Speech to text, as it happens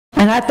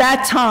at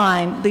that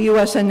time, the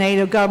U.S. and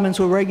NATO governments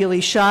were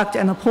regularly shocked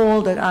and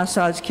appalled at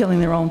Assad's killing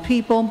their own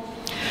people.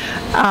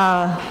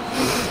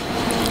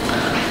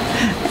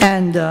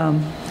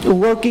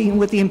 Working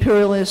with the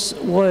imperialists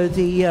were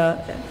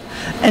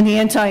and the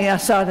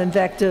anti-Assad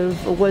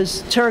invective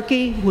was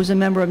Turkey, who was a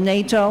member of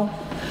NATO,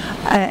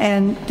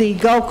 and the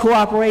Gulf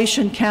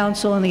Cooperation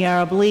Council and the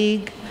Arab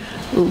League,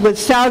 with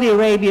Saudi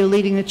Arabia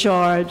leading the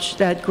charge,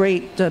 that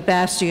great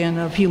bastion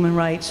of human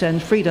rights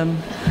and freedom,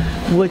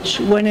 which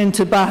went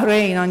into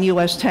Bahrain on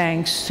U.S.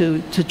 tanks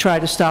to try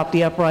to stop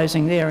the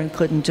uprising there and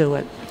couldn't do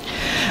it.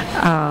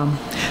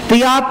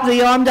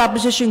 The armed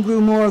opposition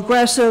grew more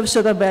aggressive,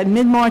 so that by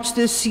mid-March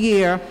this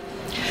year,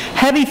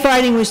 heavy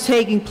fighting was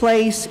taking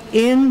place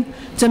in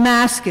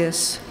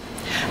Damascus,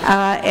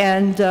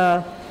 and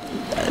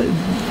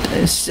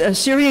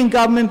Syrian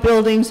government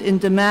buildings in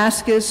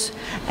Damascus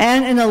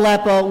and in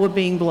Aleppo were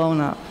being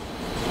blown up.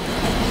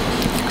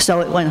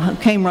 So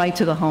it came right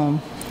to the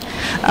home.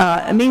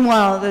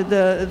 Meanwhile,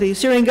 the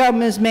Syrian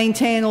government has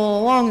maintained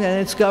all along that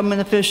its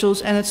government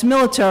officials and its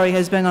military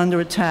has been under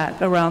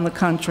attack around the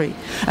country.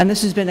 And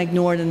this has been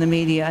ignored in the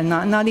media and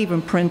not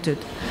even printed.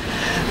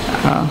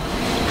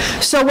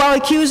 So while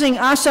accusing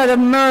Assad of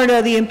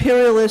murder, the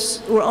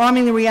imperialists were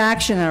arming the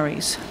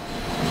reactionaries.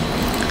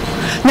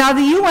 Now,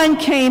 the UN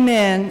came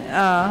in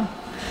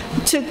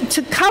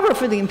to cover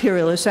for the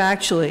imperialists,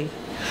 actually,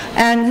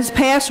 and has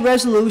passed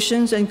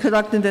resolutions and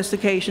conducted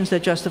investigations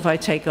that justify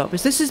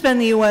takeovers. This has been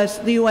the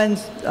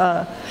UN's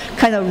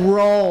kind of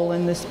role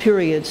in this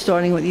period,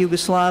 starting with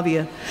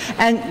Yugoslavia.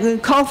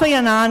 And Kofi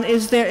Annan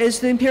is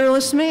the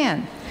imperialist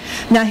man.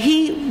 Now,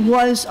 he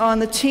was on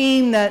the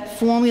team that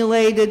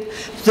formulated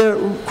the,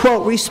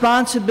 quote,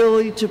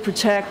 responsibility to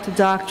protect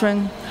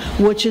doctrine,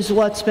 which is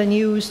what's been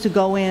used to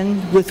go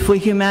in for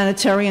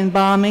humanitarian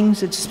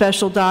bombings. It's a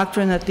special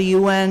doctrine that the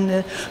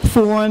UN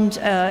formed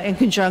in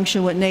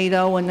conjunction with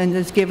NATO and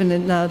has given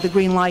the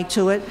green light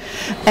to it.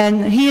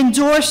 And he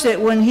endorsed it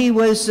when he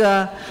was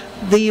the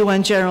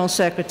UN General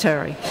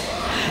Secretary.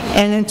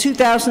 And in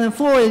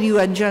 2004, the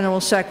UN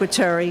General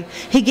Secretary,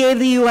 he gave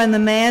the UN the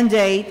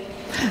mandate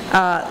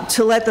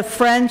to let the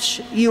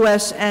French,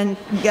 US, and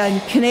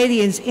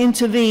Canadians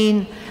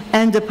intervene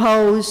and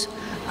depose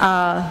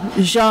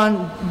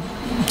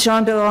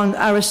Jean-Bertrand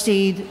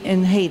Aristide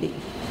in Haiti.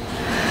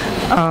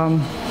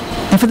 And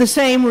for the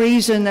same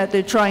reason that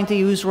they're trying to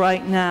use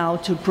right now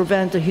to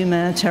prevent a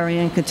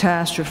humanitarian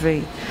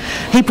catastrophe.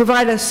 He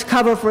provided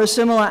cover for a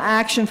similar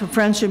action for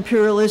French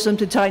imperialism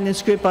to tighten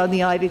its grip on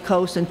the Ivory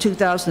Coast in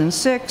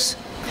 2006.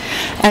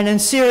 And in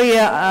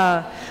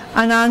Syria,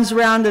 Annan's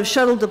round of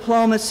shuttle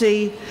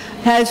diplomacy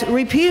has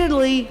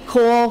repeatedly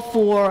called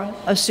for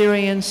a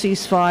Syrian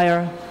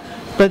ceasefire,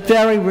 but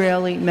very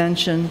rarely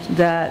mentioned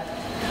that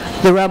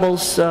the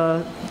rebels,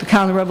 the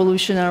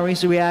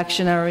counter-revolutionaries, the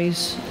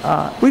reactionaries,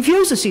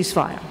 refuse a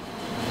ceasefire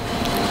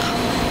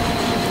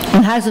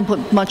and hasn't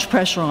put much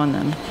pressure on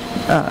them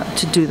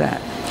to do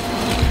that.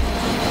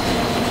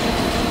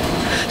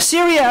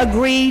 Syria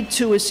agreed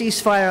to a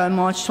ceasefire on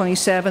March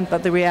 27th,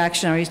 but the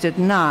reactionaries did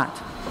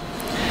not.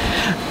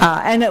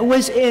 And it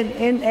was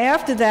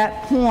after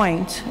that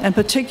point, and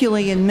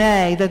particularly in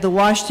May, that the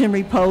Washington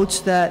reports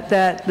that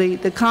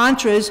the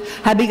Contras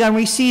had begun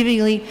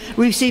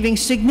receiving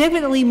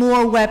significantly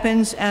more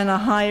weapons and a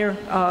higher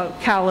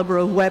caliber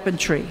of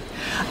weaponry.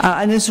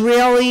 An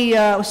Israeli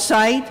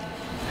site,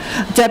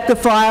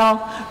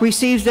 Depkafile,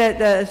 received said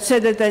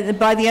that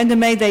by the end of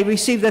May they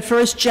received the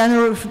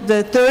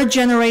third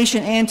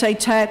generation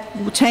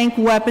anti-tank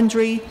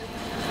weaponry.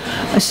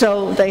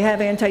 So they have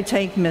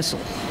anti-tank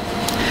missiles.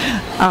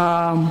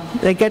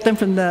 They get them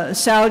from the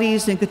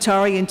Saudis and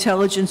Qatari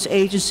intelligence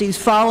agencies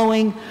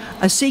following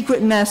a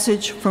secret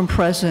message from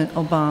President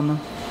Obama.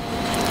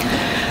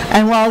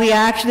 And while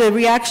the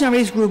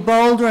reactionaries grew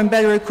bolder and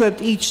better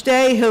equipped each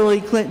day, Hillary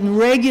Clinton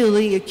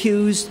regularly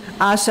accused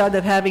Assad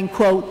of having,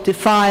 quote,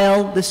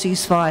 defiled the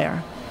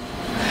ceasefire.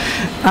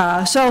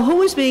 So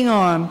who is being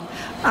armed?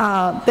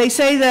 They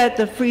say that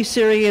the Free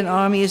Syrian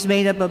Army is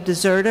made up of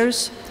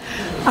deserters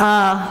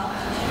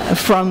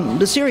from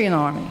the Syrian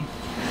army.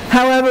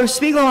 However,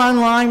 Spiegel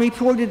Online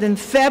reported in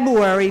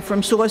February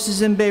from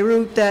sources in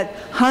Beirut that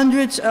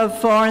hundreds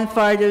of foreign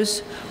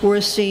fighters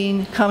were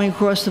seen coming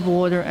across the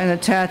border and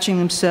attaching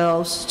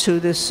themselves to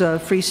this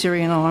Free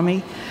Syrian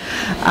Army.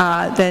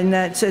 Then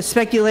that's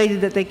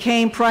speculated that they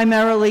came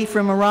primarily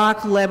from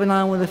Iraq,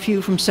 Lebanon, with a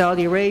few from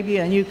Saudi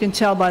Arabia, and you can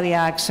tell by the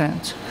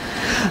accent.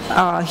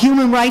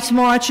 Human Rights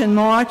Watch in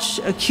March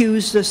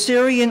accused the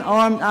Syrian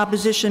armed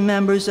opposition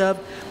members of,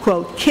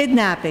 quote,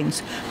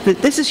 kidnappings.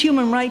 This is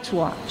Human Rights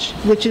Watch,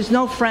 which is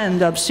no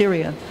friend of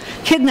Syria.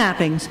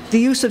 Kidnappings, the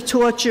use of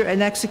torture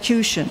and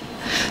execution.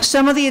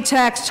 Some of the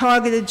attacks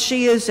targeted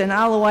Shias and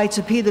Alawites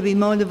appear to be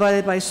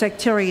motivated by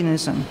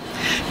sectarianism.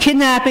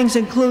 Kidnappings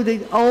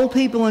included old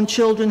people and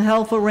children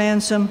held for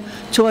ransom,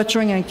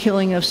 torturing and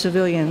killing of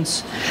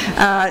civilians.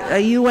 A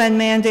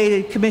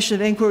UN-mandated Commission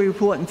of Inquiry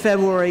report in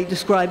February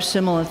described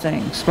similar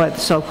things by the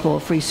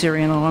so-called Free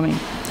Syrian Army.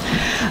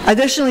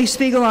 Additionally,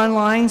 Spiegel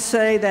Online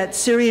say that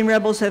Syrian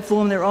rebels have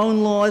formed their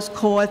own laws,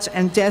 courts,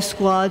 and death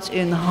squads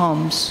in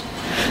homes.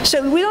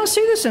 So we don't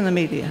see this in the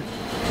media,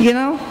 you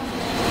know?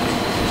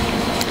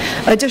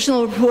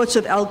 Additional reports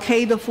of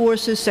al-Qaeda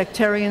forces,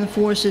 sectarian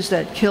forces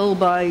that kill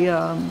by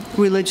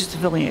religious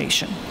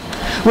affiliation,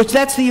 which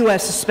that's the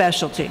U.S.'s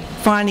specialty,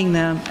 finding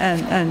them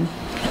and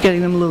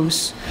getting them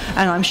loose.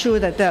 And I'm sure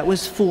that that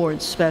was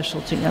Ford's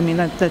specialty. I mean,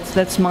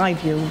 that's my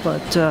view,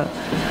 but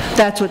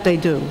that's what they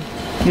do.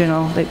 You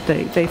know,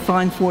 they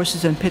find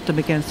forces and pit them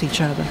against each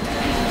other.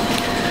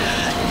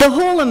 The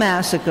Hula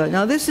massacre.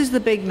 Now, this is the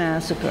big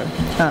massacre.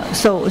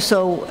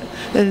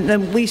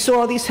 And we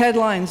saw these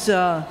headlines.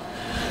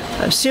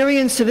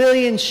 Syrian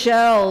civilians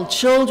shelled,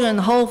 children,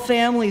 whole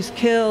families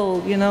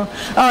killed, you know.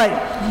 All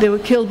right, they were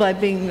killed by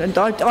being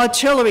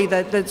artillery,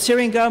 that the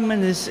Syrian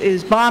government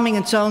is bombing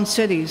its own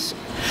cities.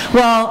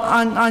 Well,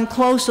 on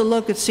closer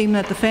look, it seemed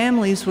that the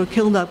families were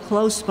killed up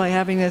close by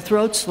having their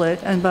throats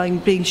slit and by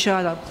being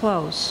shot up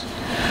close.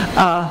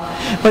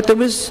 But there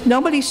was,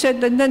 nobody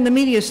said, and then the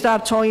media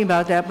stopped talking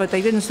about that, but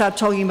they didn't stop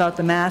talking about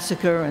the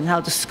massacre and how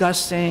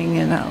disgusting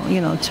and how, you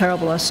know,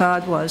 terrible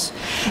Assad was.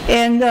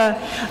 And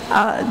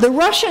the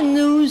Russian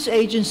news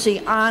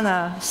agency,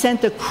 ANA,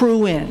 sent a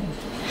crew in.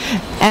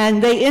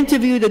 And they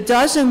interviewed a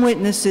dozen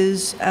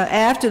witnesses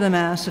after the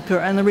massacre,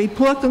 and the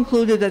report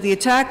concluded that the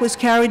attack was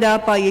carried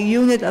out by a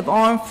unit of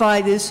armed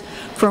fighters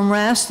from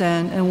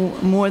Rastan,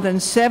 and more than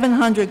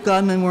 700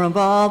 gunmen were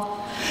involved.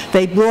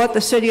 They brought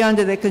the city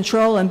under their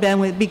control and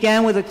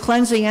began with a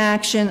cleansing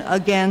action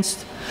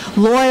against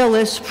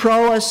loyalist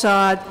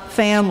pro-Assad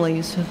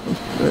families,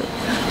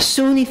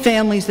 Sunni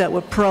families that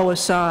were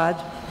pro-Assad,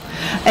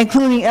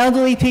 including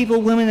elderly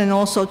people, women, and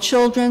also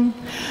children.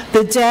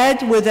 The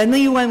dead were, then the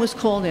UN was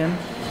called in.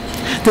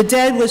 The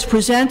dead was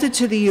presented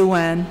to the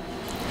UN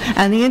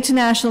and the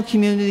international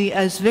community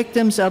as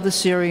victims of the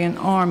Syrian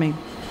army.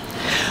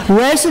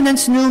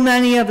 Residents knew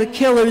many of the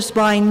killers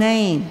by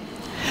name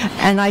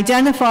and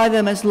identified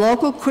them as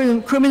local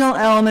criminal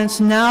elements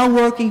now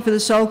working for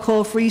the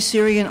so-called Free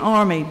Syrian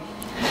Army.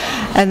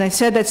 And they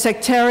said that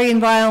sectarian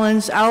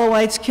violence,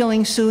 Alawites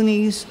killing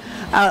Sunnis,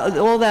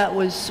 all that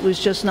was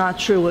just not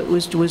true. It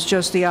was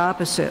just the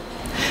opposite.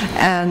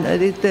 And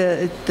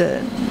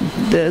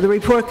the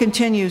report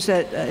continues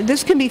that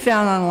this can be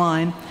found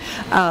online,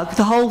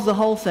 the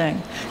whole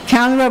thing.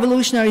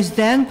 Counter-revolutionaries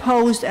then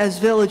posed as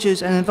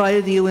villagers and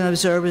invited the UN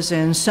observers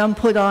in. Some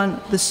put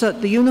on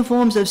the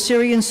uniforms of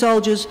Syrian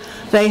soldiers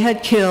they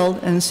had killed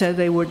and said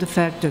they were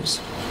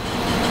defectives.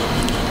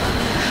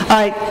 All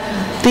right.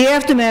 The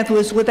aftermath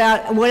was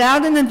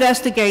without an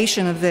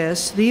investigation of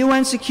this, the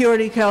UN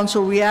Security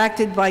Council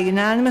reacted by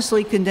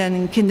unanimously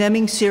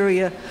condemning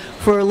Syria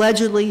for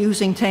allegedly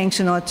using tanks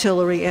and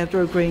artillery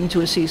after agreeing to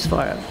a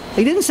ceasefire.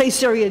 They didn't say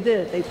Syria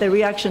did. Their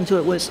reaction to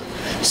it was,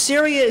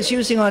 Syria is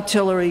using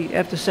artillery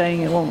after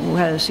saying it won't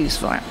have a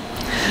ceasefire.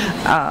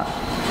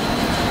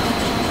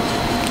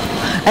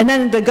 And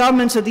then the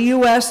governments of the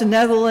US, the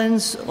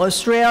Netherlands,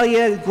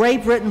 Australia,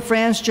 Great Britain,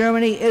 France,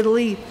 Germany,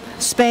 Italy,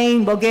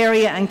 Spain,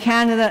 Bulgaria, and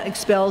Canada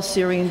expelled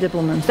Syrian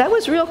diplomats. That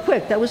was real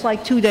quick. That was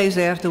like 2 days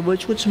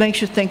afterwards, which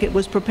makes you think it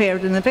was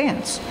prepared in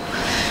advance.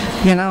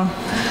 You know?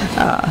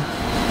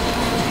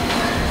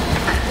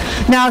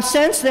 Now,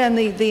 since then,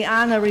 the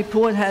ANA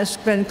report has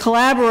been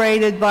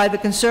collaborated by the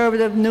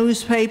conservative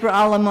newspaper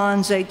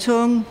Alaman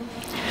Zeitung,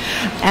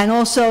 and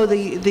also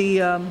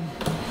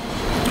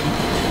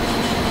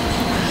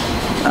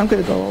I'm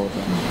going to go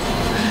over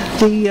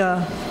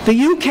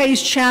the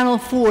UK's Channel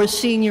 4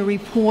 senior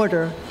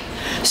reporter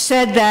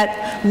said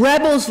that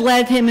rebels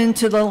led him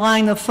into the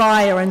line of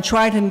fire and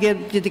tried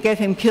to get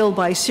him killed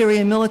by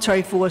Syrian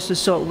military forces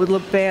so it would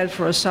look bad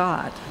for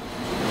Assad.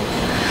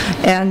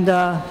 And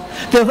a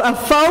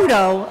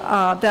photo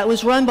that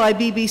was run by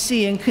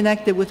BBC and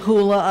connected with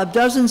Hula of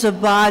dozens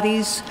of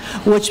bodies,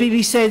 which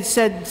BBC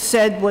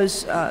said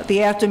was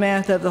the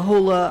aftermath of the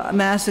Hula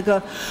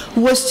massacre,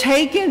 was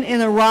taken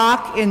in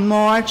Iraq in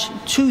March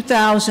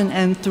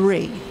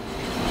 2003.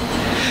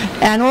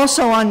 And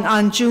also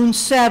on June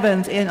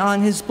 7th,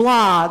 on his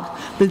blog,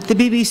 the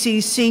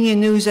BBC's senior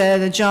news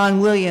editor, John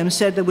Williams,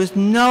 said there was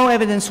no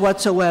evidence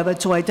whatsoever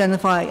to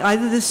identify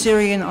either the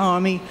Syrian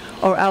army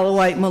or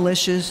Alawite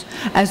militias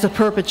as the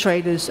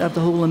perpetrators of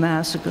the Hula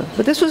massacre.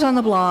 But this was on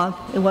the blog.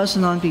 It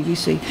wasn't on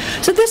BBC.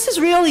 So this is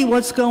really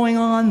what's going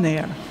on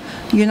there,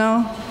 you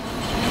know?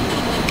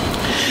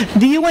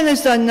 The UN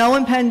has done no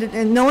independent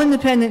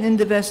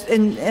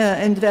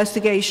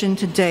investigation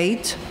to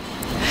date.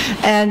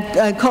 And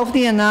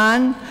Kofi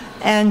Annan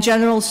and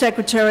General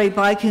Secretary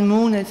Ban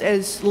Ki-moon,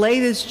 as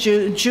late as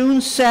June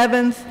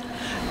 7th,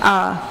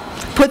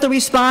 put the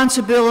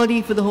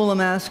responsibility for the Hula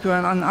massacre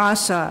on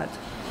Assad.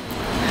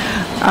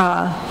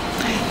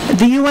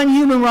 The UN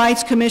Human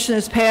Rights Commission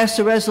has passed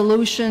a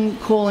resolution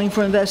calling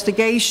for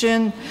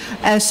investigation,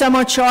 and some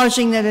are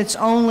charging that it's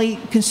only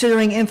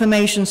considering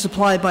information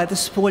supplied by the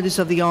supporters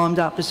of the armed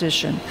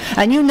opposition.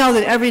 And you know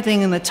that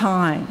everything in the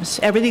Times,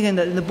 everything in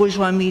the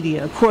bourgeois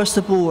media, across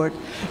the board,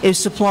 is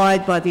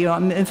supplied by the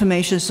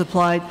information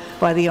supplied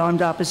by the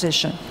armed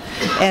opposition.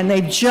 And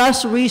they've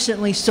just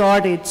recently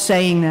started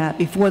saying that.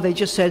 Before they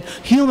just said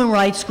human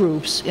rights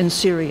groups in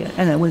Syria,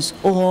 and it was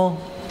all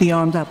the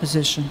armed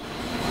opposition.